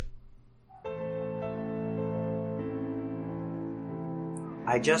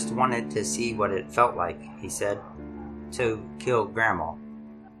"I just wanted to see what it felt like," he said, "to kill Grandma."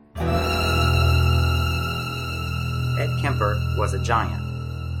 Ed Kemper was a giant,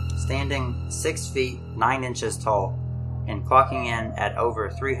 standing 6 feet 9 inches tall and clocking in at over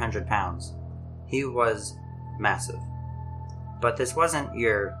 300 pounds. He was massive. But this wasn't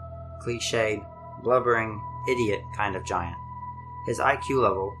your cliched, blubbering, idiot kind of giant. His IQ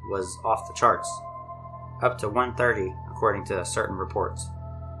level was off the charts, up to 130 according to certain reports.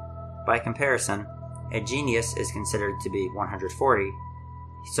 By comparison, a genius is considered to be 140,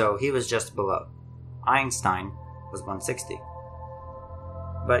 so he was just below. Einstein was 160.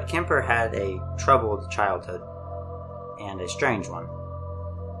 But Kemper had a troubled childhood, and a strange one.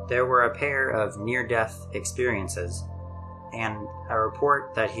 There were a pair of near-death experiences, and a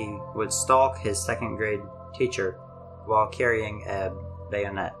report that he would stalk his second-grade teacher while carrying a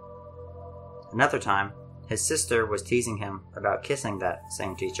bayonet. Another time, his sister was teasing him about kissing that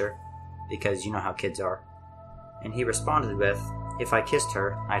same teacher, because you know how kids are, and he responded with, "If I kissed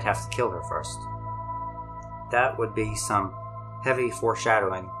her, I'd have to kill her first." That would be some heavy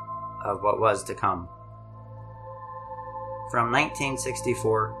foreshadowing of what was to come. From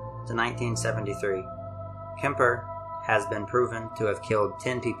 1964 to 1973, Kemper has been proven to have killed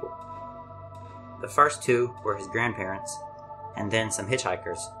 10 people. The first 2 were his grandparents, and then some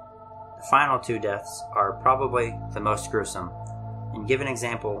hitchhikers. The final 2 deaths are probably the most gruesome, and give an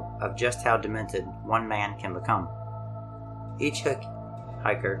example of just how demented one man can become. Each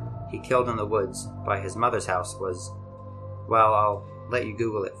hitchhiker he killed in the woods by his mother's house was, well, I'll let you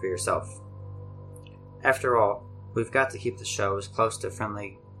Google it for yourself. After all, we've got to keep the show as close to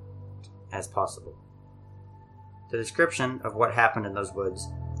friendly as possible. The description of what happened in those woods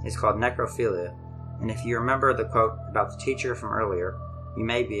is called necrophilia, and if you remember the quote about the teacher from earlier, you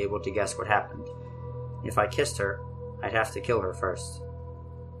may be able to guess what happened. If I kissed her, I'd have to kill her first.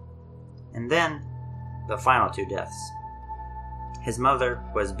 And then, the final 2 deaths. His mother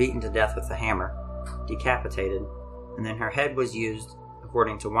was beaten to death with a hammer, decapitated, and then her head was used,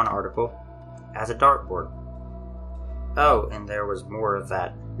 according to one article, as a dartboard. Oh, and there was more of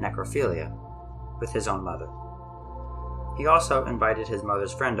that necrophilia with his own mother. He also invited his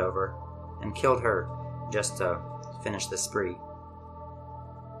mother's friend over and killed her just to finish the spree.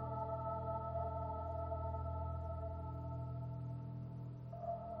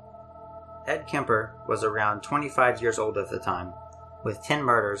 Ed Kemper was around 25 years old at the time, with 10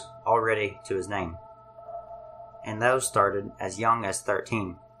 murders already to his name. And those started as young as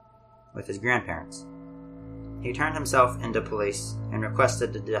 13, with his grandparents. He turned himself into police and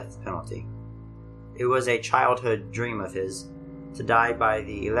requested the death penalty. It was a childhood dream of his to die by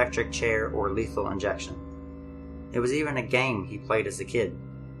the electric chair or lethal injection. It was even a game he played as a kid,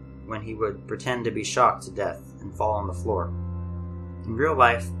 when he would pretend to be shocked to death and fall on the floor. In real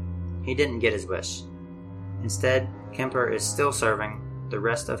life, he didn't get his wish. Instead, Kemper is still serving the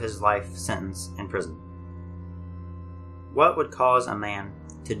rest of his life sentence in prison. What would cause a man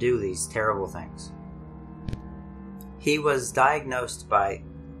to do these terrible things? He was diagnosed by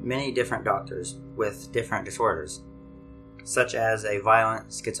many different doctors with different disorders, such as a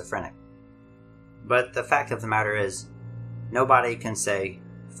violent schizophrenic. But the fact of the matter is, nobody can say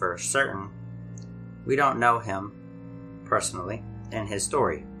for certain. We don't know him personally and his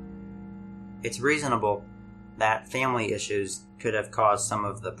story. It's reasonable that family issues could have caused some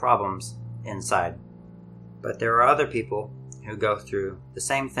of the problems inside. But there are other people who go through the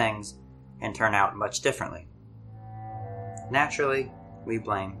same things and turn out much differently. Naturally, we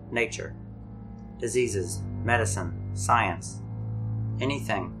blame nature, diseases, medicine, science,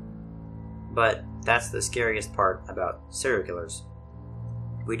 anything. But that's the scariest part about serial killers.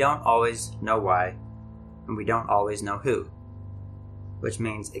 We don't always know why, and we don't always know who, which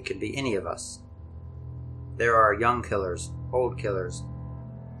means it could be any of us. There are young killers, old killers,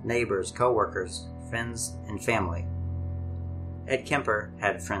 neighbors, co-workers, friends, and family. Ed Kemper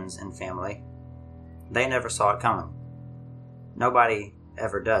had friends and family. They never saw it coming. Nobody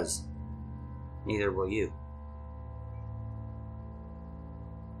ever does. Neither will you.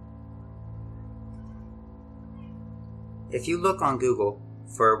 If you look on Google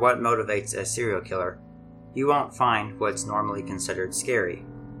for what motivates a serial killer, you won't find what's normally considered scary.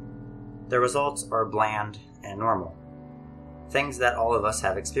 The results are bland and normal. Things that all of us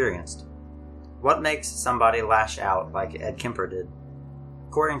have experienced. What makes somebody lash out like Ed Kemper did?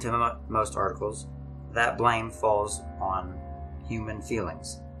 According to most articles, that blame falls on human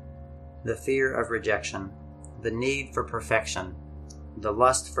feelings. The fear of rejection, the need for perfection, the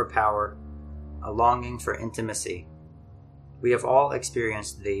lust for power, a longing for intimacy. We have all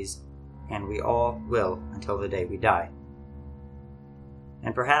experienced these, and we all will until the day we die.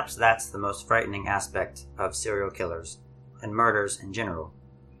 And perhaps that's the most frightening aspect of serial killers and murders in general.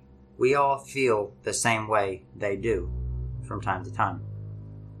 We all feel the same way they do from time to time.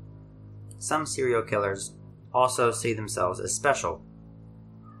 Some serial killers also see themselves as special.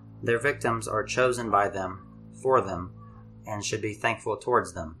 Their victims are chosen by them, for them, and should be thankful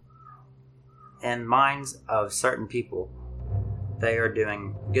towards them. In minds of certain people, they are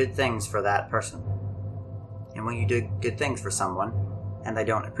doing good things for that person. And when you do good things for someone, and they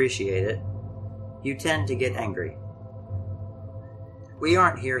don't appreciate it, you tend to get angry. We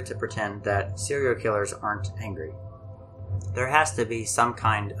aren't here to pretend that serial killers aren't angry. There has to be some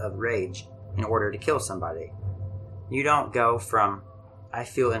kind of rage in order to kill somebody. You don't go from, I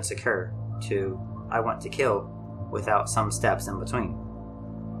feel insecure, to, I want to kill, without some steps in between.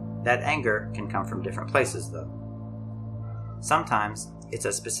 That anger can come from different places, though. Sometimes it's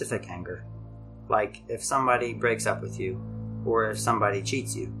a specific anger, like if somebody breaks up with you, or if somebody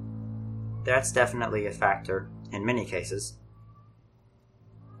cheats you. That's definitely a factor in many cases.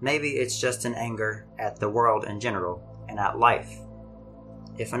 Maybe it's just an anger at the world in general and at life.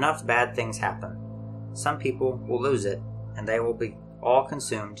 If enough bad things happen, some people will lose it and they will be all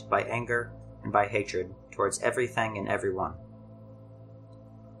consumed by anger and by hatred towards everything and everyone.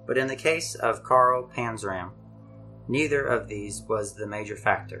 But in the case of Carl Panzram, neither of these was the major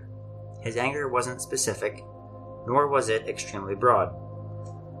factor. His anger wasn't specific, nor was it extremely broad.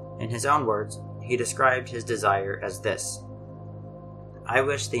 In his own words, he described his desire as this: I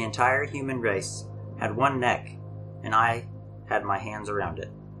wish the entire human race had one neck, and I had my hands around it.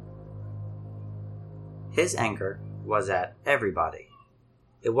 His anger was at everybody.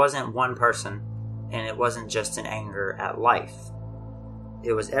 It wasn't one person, and it wasn't just an anger at life.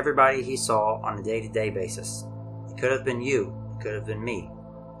 It was everybody he saw on a day-to-day basis. It could have been you, it could have been me,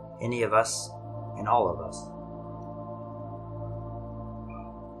 any of us, and all of us.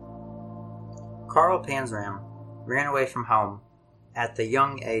 Carl Panzram ran away from home at the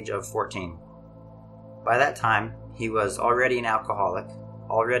young age of 14. By that time, he was already an alcoholic,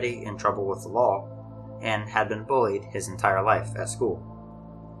 already in trouble with the law, and had been bullied his entire life at school.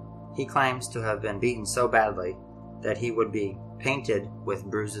 He claims to have been beaten so badly that he would be painted with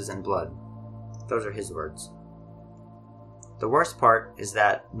bruises and blood. Those are his words. The worst part is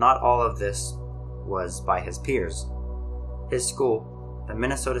that not all of this was by his peers. His school, the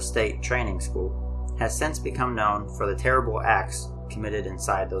Minnesota State Training School, has since become known for the terrible acts committed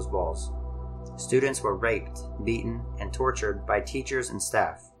inside those walls. Students were raped, beaten, and tortured by teachers and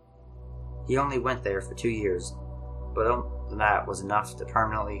staff. He only went there for 2 years, but that was enough to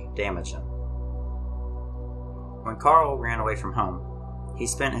permanently damage him. When Carl ran away from home, he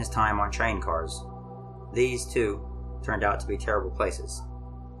spent his time on train cars. These, too, turned out to be terrible places.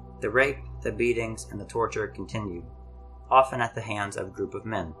 The rape, the beatings, and the torture continued, often at the hands of a group of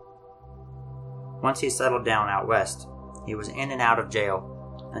men. Once he settled down out west, he was in and out of jail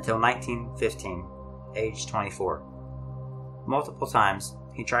until 1915, age 24. Multiple times,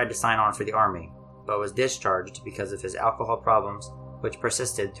 he tried to sign on for the army, but was discharged because of his alcohol problems, which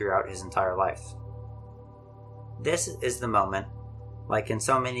persisted throughout his entire life. This is the moment, like in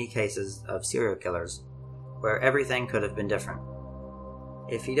so many cases of serial killers, where everything could have been different.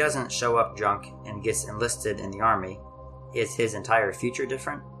 If he doesn't show up drunk and gets enlisted in the army, is his entire future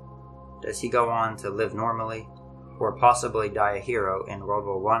different? Does he go on to live normally, or possibly die a hero in World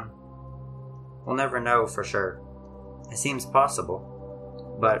War I? We'll never know for sure. It seems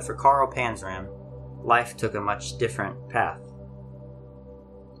possible, but for Carl Panzram, life took a much different path.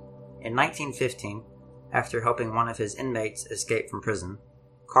 In 1915, after helping one of his inmates escape from prison,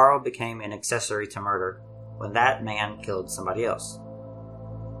 Carl became an accessory to murder when that man killed somebody else.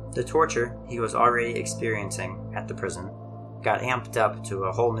 The torture he was already experiencing at the prison got amped up to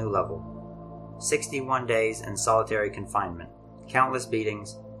a whole new level. 61 days in solitary confinement, countless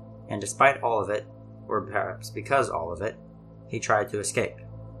beatings, and despite all of it, or perhaps because all of it, he tried to escape.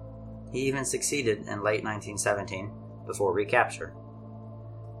 He even succeeded in late 1917 before recapture.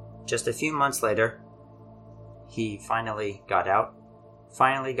 Just a few months later, he finally got out,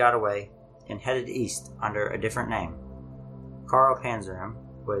 finally got away, and headed east under a different name. Carl Panzram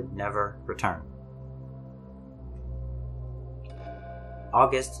would never return.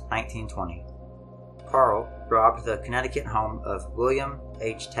 August 1920. Carl robbed the Connecticut home of William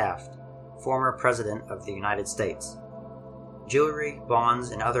H. Taft, former President of the United States. Jewelry,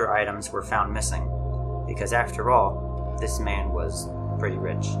 bonds, and other items were found missing, because after all, this man was pretty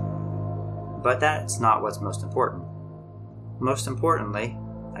rich. But that's not what's most important. Most importantly,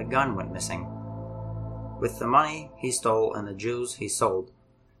 a gun went missing. With the money he stole and the jewels he sold,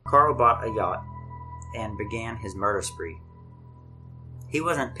 Carl bought a yacht and began his murder spree. He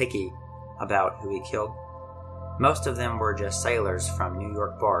wasn't picky about who he killed. Most of them were just sailors from New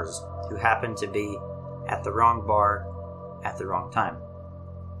York bars who happened to be at the wrong bar at the wrong time.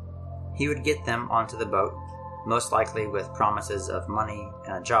 He would get them onto the boat, most likely with promises of money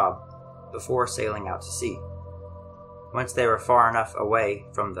and a job, before sailing out to sea. Once they were far enough away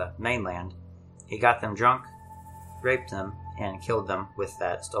from the mainland, he got them drunk, raped them, and killed them with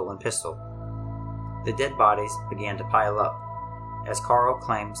that stolen pistol. The dead bodies began to pile up, as Carl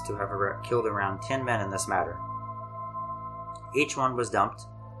claims to have killed around 10 men in this matter. Each one was dumped,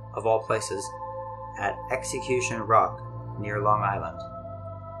 of all places, at Execution Rock near Long Island.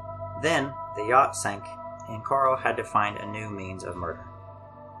 Then the yacht sank, and Carl had to find a new means of murder.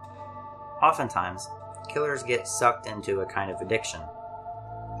 Oftentimes, killers get sucked into a kind of addiction.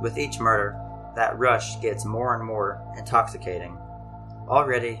 With each murder, that rush gets more and more intoxicating.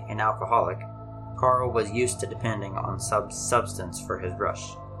 Already an alcoholic, Carl was used to depending on substance for his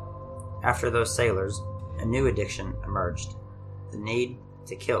rush. After those sailors, a new addiction emerged, the need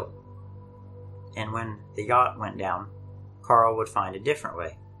to kill. And when the yacht went down, Carl would find a different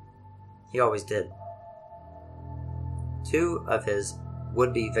way. He always did. 2 of his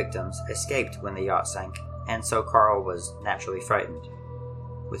would-be victims escaped when the yacht sank, and so Carl was naturally frightened.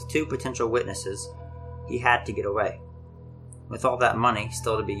 With 2 potential witnesses, he had to get away. With all that money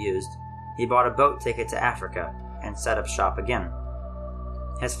still to be used, he bought a boat ticket to Africa and set up shop again.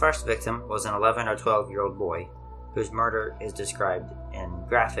 His first victim was an 11 or 12-year-old boy, whose murder is described in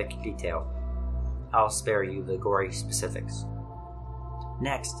graphic detail. I'll spare you the gory specifics.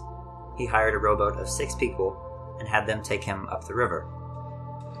 Next, he hired a rowboat of 6 people and had them take him up the river.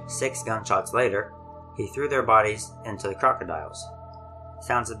 6 gunshots later, he threw their bodies into the crocodiles.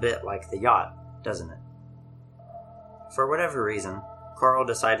 Sounds a bit like the yacht, doesn't it? For whatever reason, Carl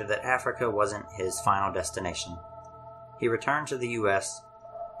decided that Africa wasn't his final destination. He returned to the U.S.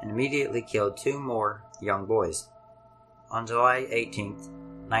 and immediately killed 2 more young boys. On July 18,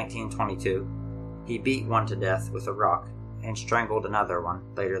 1922, he beat one to death with a rock and strangled another one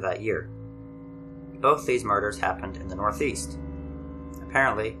later that year. Both these murders happened in the Northeast.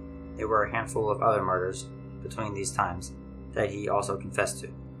 Apparently, there were a handful of other murders between these times that he also confessed to.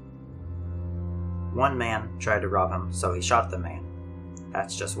 One man tried to rob him, so he shot the man.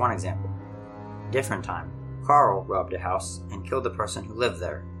 That's just one example. Different time, Carl robbed a house and killed the person who lived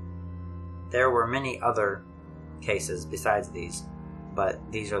there. There were many other cases besides these, but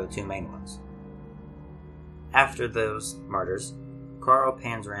these are the 2 main ones. After those murders, Carl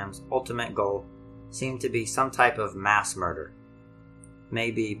Panzram's ultimate goal seemed to be some type of mass murder.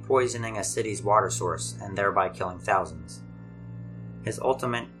 Maybe poisoning a city's water source and thereby killing thousands. His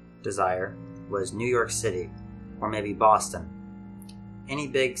ultimate desire was New York City, or maybe Boston. Any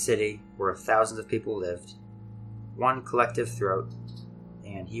big city where thousands of people lived, one collective throat,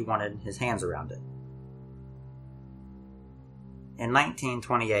 and he wanted his hands around it. In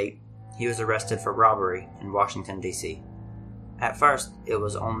 1928, he was arrested for robbery in Washington, D.C. At first, it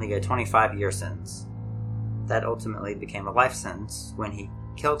was only a 25-year sentence. That ultimately became a life sentence when he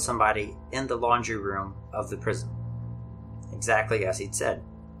killed somebody in the laundry room of the prison. Exactly as he'd said.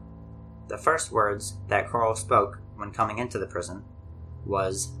 The first words that Carl spoke when coming into the prison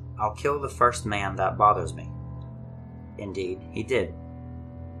was, "I'll kill the first man that bothers me." Indeed, he did.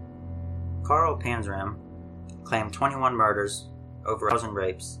 Carl Panzram claimed 21 murders, over 1,000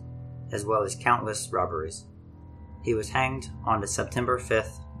 rapes, as well as countless robberies. He was hanged on September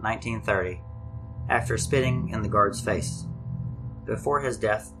 5th, 1930, after spitting in the guard's face. Before his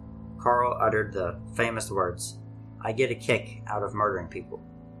death, Carl uttered the famous words, "I get a kick out of murdering people."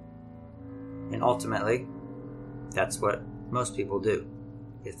 And ultimately, that's what most people do.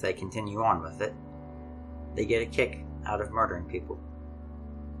 If they continue on with it, they get a kick out of murdering people.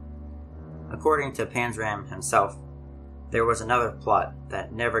 According to Panzram himself, there was another plot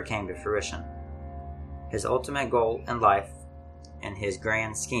that never came to fruition. His ultimate goal in life, and his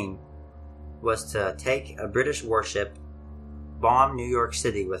grand scheme, was to take a British warship, bomb New York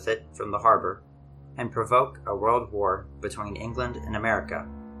City with it from the harbor, and provoke a world war between England and America,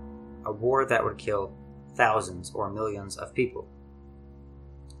 a war that would kill thousands or millions of people.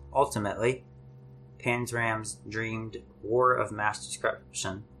 Ultimately, Panzram's dreamed war of mass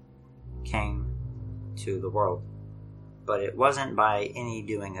destruction came to the world, but it wasn't by any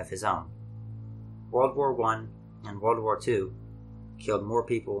doing of his own. World War I and World War II killed more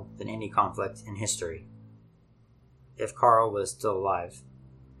people than any conflict in history. If Carl was still alive,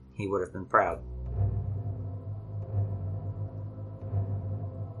 he would have been proud.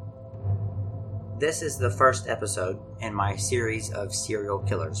 This is the first episode in my series of serial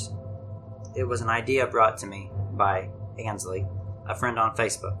killers. It was an idea brought to me by Ansley, a friend on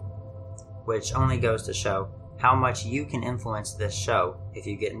Facebook, which only goes to show how much you can influence this show if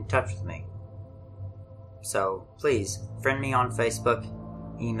you get in touch with me. So please, friend me on Facebook,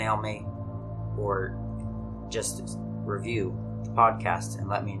 email me, or just review the podcast and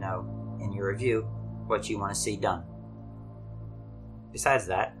let me know in your review what you want to see done. Besides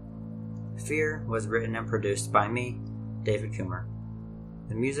that, Fear was written and produced by me, David Coomer.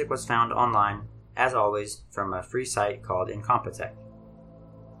 The music was found online, as always, from a free site called Incompetech.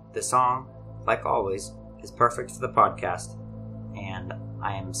 The song, like always, is perfect for the podcast, and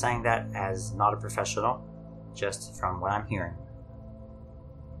I am saying that as not a professional, just from what I'm hearing.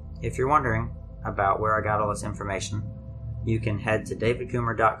 If you're wondering about where I got all this information, you can head to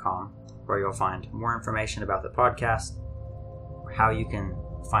davidcoomer.com, where you'll find more information about the podcast, how you can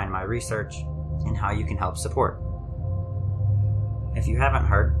find my research, and how you can help support. If you haven't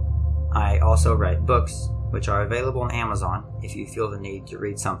heard, I also write books, which are available on Amazon if you feel the need to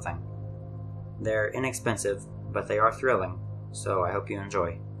read something. They're inexpensive, but they are thrilling, so I hope you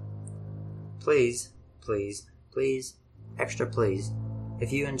enjoy. Please, extra please,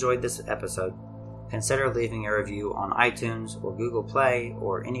 if you enjoyed this episode, consider leaving a review on iTunes or Google Play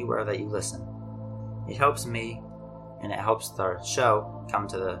or anywhere that you listen. It helps me, and it helps the show come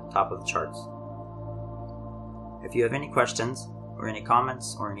to the top of the charts. If you have any questions, or any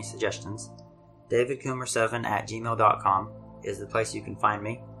comments, or any suggestions, davidcoomer7@gmail.com is the place you can find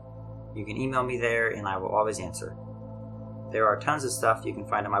me. You can email me there, and I will always answer. There are tons of stuff you can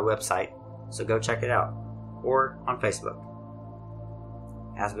find on my website, so go check it out, or on Facebook.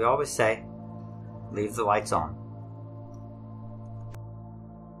 As we always say, leave the lights on.